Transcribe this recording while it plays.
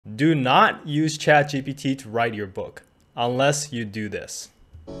Do not use ChatGPT to write your book unless you do this.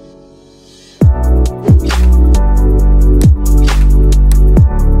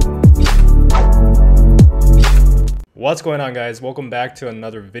 What's going on, guys? Welcome back to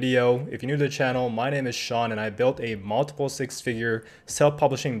another video. If you're new to the channel, my name is Sean and I built a multiple six-figure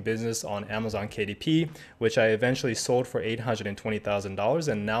self-publishing business on Amazon KDP, which I eventually sold for $820,000,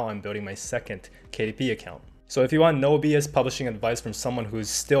 and now I'm building my second KDP account. So if you want no BS publishing advice from someone who's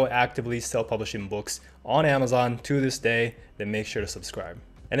still actively self-publishing books on Amazon to this day, then make sure to subscribe.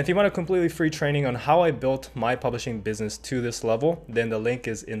 And if you want a completely free training on how I built my publishing business to this level, then the link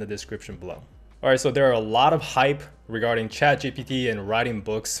is in the description below. All right, so there are a lot of hype regarding ChatGPT and writing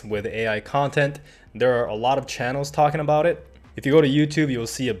books with AI content. There are a lot of channels talking about it. If you go to YouTube, you'll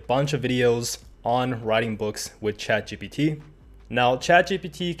see a bunch of videos on writing books with ChatGPT. Now,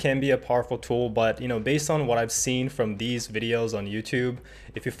 ChatGPT can be a powerful tool, but based on what I've seen from these videos on YouTube,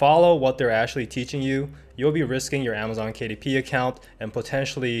 if you follow what they're actually teaching you, you'll be risking your Amazon KDP account and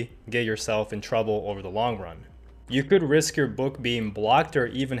potentially get yourself in trouble over the long run. You could risk your book being blocked or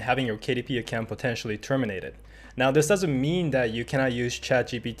even having your KDP account potentially terminated. Now, this doesn't mean that you cannot use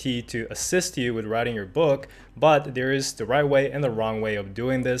ChatGPT to assist you with writing your book, but there is the right way and the wrong way of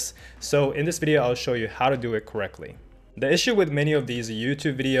doing this. So in this video, I'll show you how to do it correctly. The issue with many of these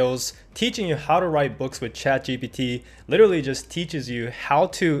YouTube videos teaching you how to write books with ChatGPT literally just teaches you how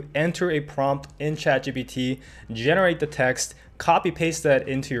to enter a prompt in ChatGPT, generate the text, copy paste that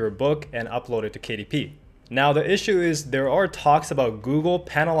into your book, and upload it to KDP. Now, the issue is there are talks about Google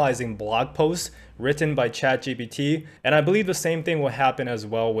penalizing blog posts written by ChatGPT, and I believe the same thing will happen as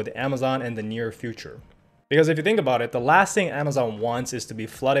well with Amazon in the near future. Because if you think about it, the last thing Amazon wants is to be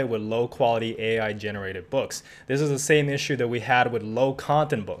flooded with low quality AI generated books. This is the same issue that we had with low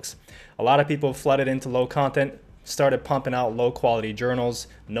content books. A lot of people flooded into low content, started pumping out low quality journals,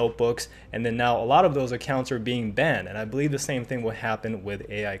 notebooks, and then now a lot of those accounts are being banned. And I believe the same thing will happen with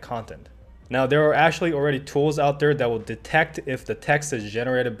AI content. Now, there are actually already tools out there that will detect if the text is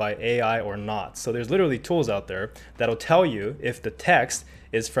generated by AI or not. So there's literally tools out there that'll tell you if the text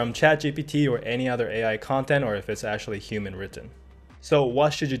is from ChatGPT or any other AI content or if it's actually human written. So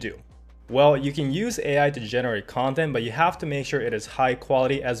what should you do? Well, you can use AI to generate content, but you have to make sure it is high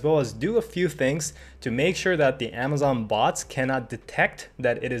quality, as well as do a few things to make sure that the Amazon bots cannot detect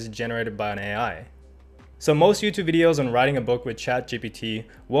that it is generated by an AI. So most YouTube videos on writing a book with ChatGPT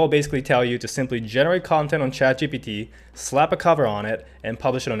will basically tell you to simply generate content on ChatGPT, slap a cover on it, and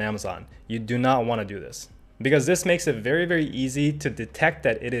publish it on Amazon. You do not want to do this, because this makes it very, very easy to detect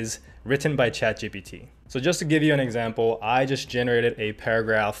that it is written by ChatGPT. So just to give you an example, I just generated a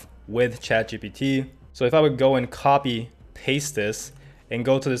paragraph with ChatGPT. So if I would go and copy paste this and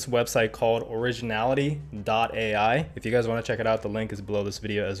go to this website called originality.ai, if you guys want to check it out, the link is below this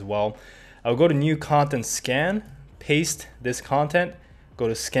video as well. I'll go to new content scan, paste this content, go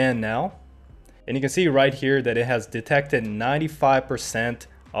to scan now, and you can see right here that it has detected 95%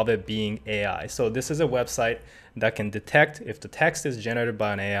 of it being AI. So this is a website that can detect if the text is generated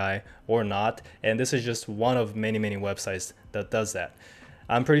by an AI or not, and this is just one of many, many websites that does that.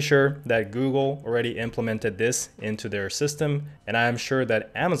 I'm pretty sure that Google already implemented this into their system, and I am sure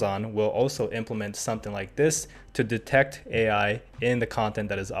that Amazon will also implement something like this to detect AI in the content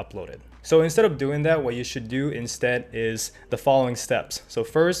that is uploaded. So instead of doing that, what you should do instead is the following steps. So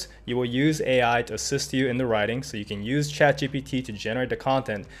first, you will use AI to assist you in the writing, so you can use ChatGPT to generate the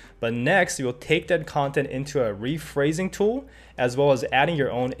content. But next, you will take that content into a rephrasing tool, as well as adding your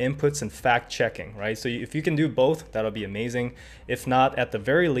own inputs and fact checking, right? So if you can do both, that'll be amazing. If not, at the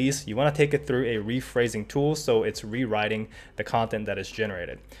very least, you want to take it through a rephrasing tool, so it's rewriting the content that is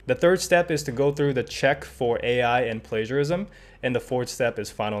generated. The third step is to go through the check for AI and plagiarism. And the fourth step is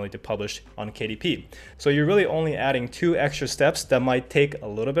finally to publish on KDP. So you're really only adding 2 extra steps that might take a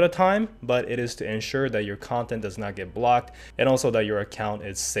little bit of time, but it is to ensure that your content does not get blocked and also that your account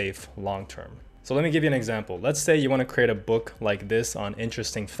is safe long term. So let me give you an example. Let's say you want to create a book like this on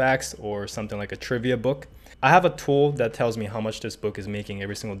interesting facts or something like a trivia book. I have a tool that tells me how much this book is making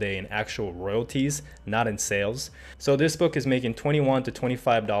every single day in actual royalties, not in sales. So this book is making $21 to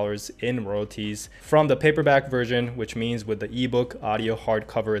 $25 in royalties from the paperback version, which means with the ebook, audio,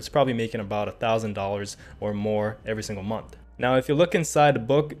 hardcover, it's probably making about $1,000 or more every single month. Now, if you look inside the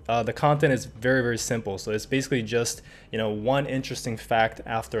book, the content is very, very simple. So it's basically just, one interesting fact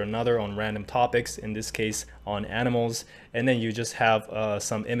after another on random topics, in this case on animals, and then you just have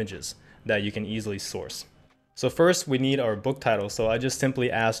some images that you can easily source. So first we need our book title. So I just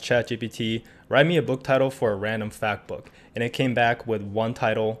simply asked ChatGPT, write me a book title for a random fact book. And it came back with one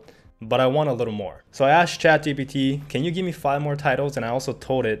title but I want a little more. So I asked ChatGPT, can you give me 5 more titles? And I also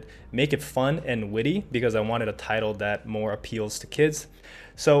told it, make it fun and witty because I wanted a title that more appeals to kids.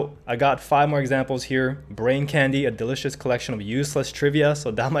 So I got 5 more examples here. Brain Candy, a delicious collection of useless trivia.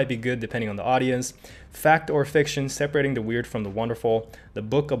 So that might be good depending on the audience. Fact or fiction, separating the weird from the wonderful. The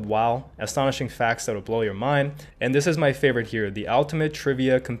Book of Wow, astonishing facts that will blow your mind. And this is my favorite here, the ultimate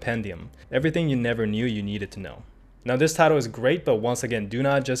trivia compendium. Everything you never knew you needed to know. Now this title is great, but once again, do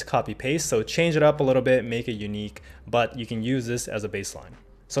not just copy paste. So change it up a little bit, make it unique, but you can use this as a baseline.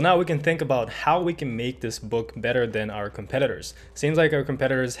 So now we can think about how we can make this book better than our competitors. Seems like our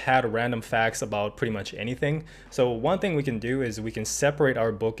competitors had random facts about pretty much anything. So one thing we can do is we can separate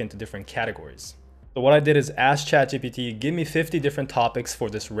our book into different categories. So what I did is ask ChatGPT, give me 50 different topics for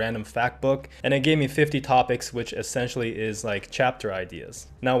this random fact book. And it gave me 50 topics, which essentially is like chapter ideas.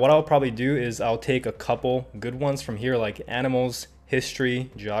 Now what I'll probably do is I'll take a couple good ones from here, like animals,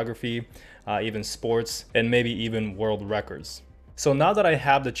 history, geography, even sports, and maybe even world records. So now that I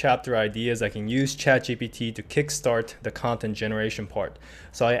have the chapter ideas, I can use ChatGPT to kickstart the content generation part.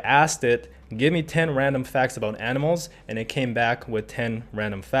 So I asked it, give me 10 random facts about animals, and it came back with 10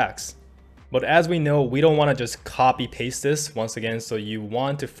 random facts. But as we know, we don't want to just copy paste this once again. So you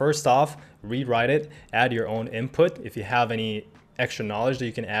want to first off, rewrite it, add your own input. If you have any extra knowledge that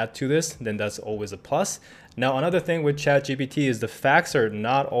you can add to this, then that's always a plus. Now, another thing with ChatGPT is the facts are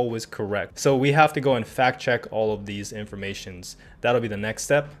not always correct. So we have to go and fact check all of these informations. That'll be the next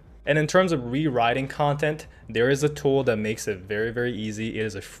step. And in terms of rewriting content, there is a tool that makes it very, very easy. It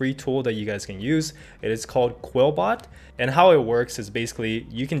is a free tool that you guys can use. It is called Quillbot. And how it works is basically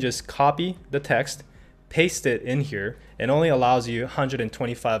you can just copy the text, paste it in here. It only allows you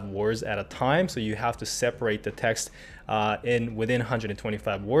 125 words at a time. So you have to separate the text within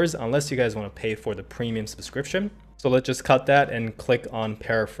 125 words, unless you guys want to pay for the premium subscription. So let's just cut that and click on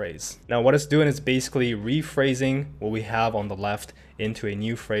paraphrase. Now what it's doing is basically rephrasing what we have on the left into a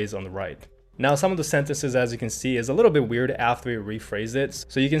new phrase on the right. Now some of the sentences, as you can see, is a little bit weird after we rephrase it.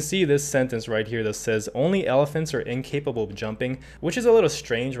 So you can see this sentence right here that says only elephants are incapable of jumping, which is a little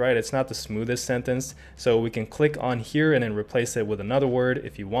strange, right? It's not the smoothest sentence. So we can click on here and then replace it with another word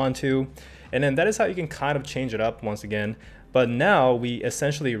if you want to. And then that is how you can kind of change it up once again. But now we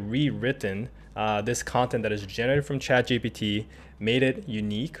essentially rewritten this content that is generated from ChatGPT, made it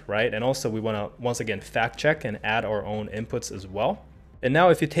unique, right? And also we want to once again fact check and add our own inputs as well. And now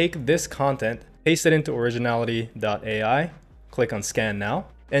if you take this content, paste it into originality.ai, click on scan now.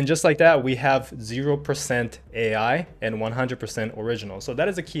 And just like that, we have 0% AI and 100% original. So that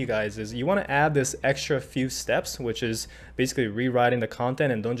is the key, guys, is you want to add this extra few steps, which is basically rewriting the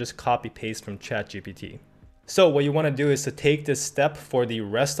content, and don't just copy paste from ChatGPT. So what you want to do is to take this step for the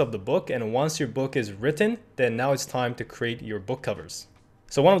rest of the book. And once your book is written, then now it's time to create your book covers.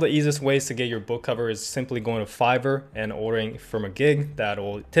 So one of the easiest ways to get your book cover is simply going to Fiverr and ordering from a gig that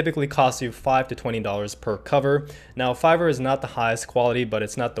will typically cost you $5 to $20 per cover. Now Fiverr is not the highest quality, but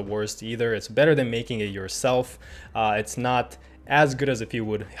it's not the worst either. It's better than making it yourself. It's not as good as if you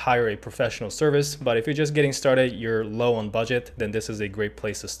would hire a professional service, but if you're just getting started, you're low on budget, then this is a great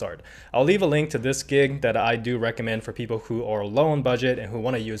place to start. I'll leave a link to this gig that I do recommend for people who are low on budget and who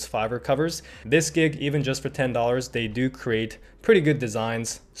want to use Fiverr covers. This gig, even just for $10, they do create pretty good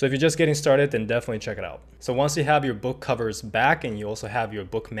designs. So if you're just getting started, then definitely check it out. So once you have your book covers back and you also have your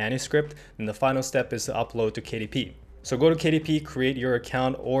book manuscript, then the final step is to upload to KDP. So go to KDP, create your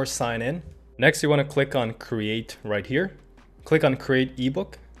account or sign in. Next, you want to click on create right here. Click on create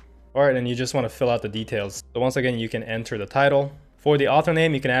ebook. All right, and you just want to fill out the details. So once again, you can enter the title. For the author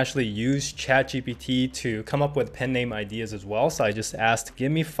name, you can actually use ChatGPT to come up with pen name ideas as well. So I just asked,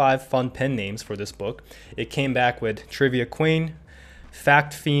 give me 5 fun pen names for this book. It came back with Trivia Queen,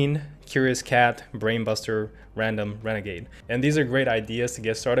 Fact Fiend, Curious Cat, Brainbuster, Random Renegade. And these are great ideas to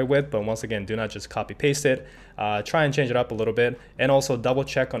get started with, but once again, do not just copy paste it. Try and change it up a little bit, and also double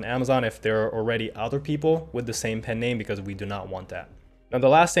check on Amazon if there are already other people with the same pen name, because we do not want that. Now the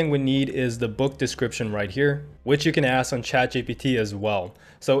last thing we need is the book description right here, which you can ask on ChatGPT as well.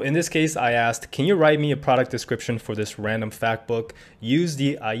 So in this case, I asked, can you write me a product description for this random fact book? Use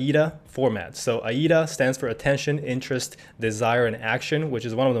the AIDA format. So AIDA stands for attention, interest, desire, and action, which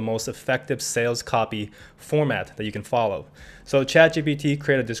is one of the most effective sales copy format that you can follow. So ChatGPT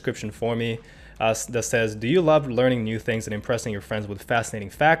created a description for me that says, do you love learning new things and impressing your friends with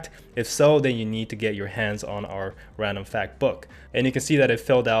fascinating fact? If so, then you need to get your hands on our random fact book. And you can see that it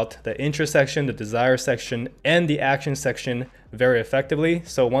filled out the interest section, the desire section, and the action section very effectively.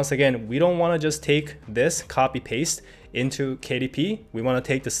 So once again, we don't want to just take this copy paste into KDP. We want to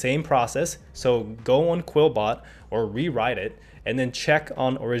take the same process. So go on Quillbot or rewrite it and then check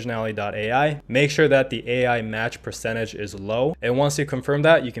on originality.ai. Make sure that the AI match percentage is low. And once you confirm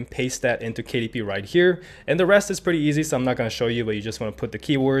that, you can paste that into KDP right here. And the rest is pretty easy, so I'm not going to show you, but you just want to put the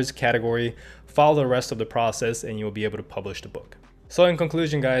keywords, category, follow the rest of the process, and you'll be able to publish the book. So in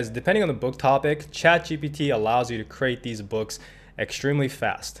conclusion, guys, depending on the book topic, ChatGPT allows you to create these books extremely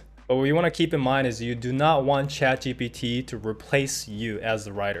fast. But what you want to keep in mind is you do not want ChatGPT to replace you as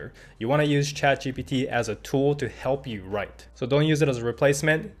the writer. You want to use ChatGPT as a tool to help you write. So don't use it as a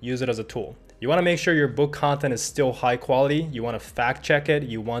replacement, use it as a tool. You want to make sure your book content is still high quality. You want to fact check it.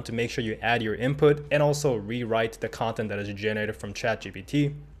 You want to make sure you add your input and also rewrite the content that is generated from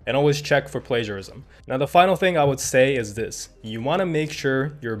ChatGPT. And always check for plagiarism. Now, the final thing I would say is this. You want to make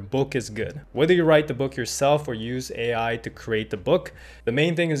sure your book is good. Whether you write the book yourself or use AI to create the book, the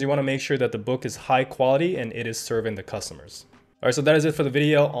main thing is you want to make sure that the book is high quality and it is serving the customers. All right, so that is it for the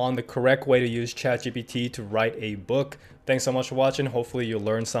video on the correct way to use ChatGPT to write a book. Thanks so much for watching. Hopefully you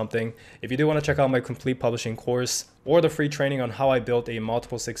learned something. If you do want to check out my complete publishing course or the free training on how I built a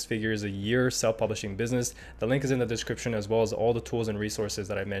multiple six figures a year self-publishing business, the link is in the description, as well as all the tools and resources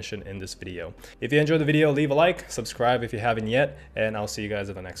that I mentioned in this video. If you enjoyed the video, leave a like, subscribe if you haven't yet, and I'll see you guys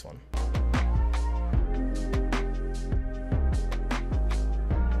in the next one.